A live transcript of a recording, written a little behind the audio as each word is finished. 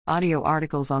Audio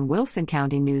articles on Wilson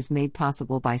County News made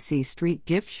possible by C Street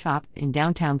Gift Shop in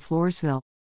downtown Floresville.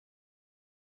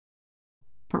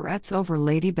 Barrettes over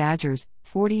Lady Badgers,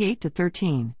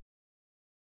 48-13.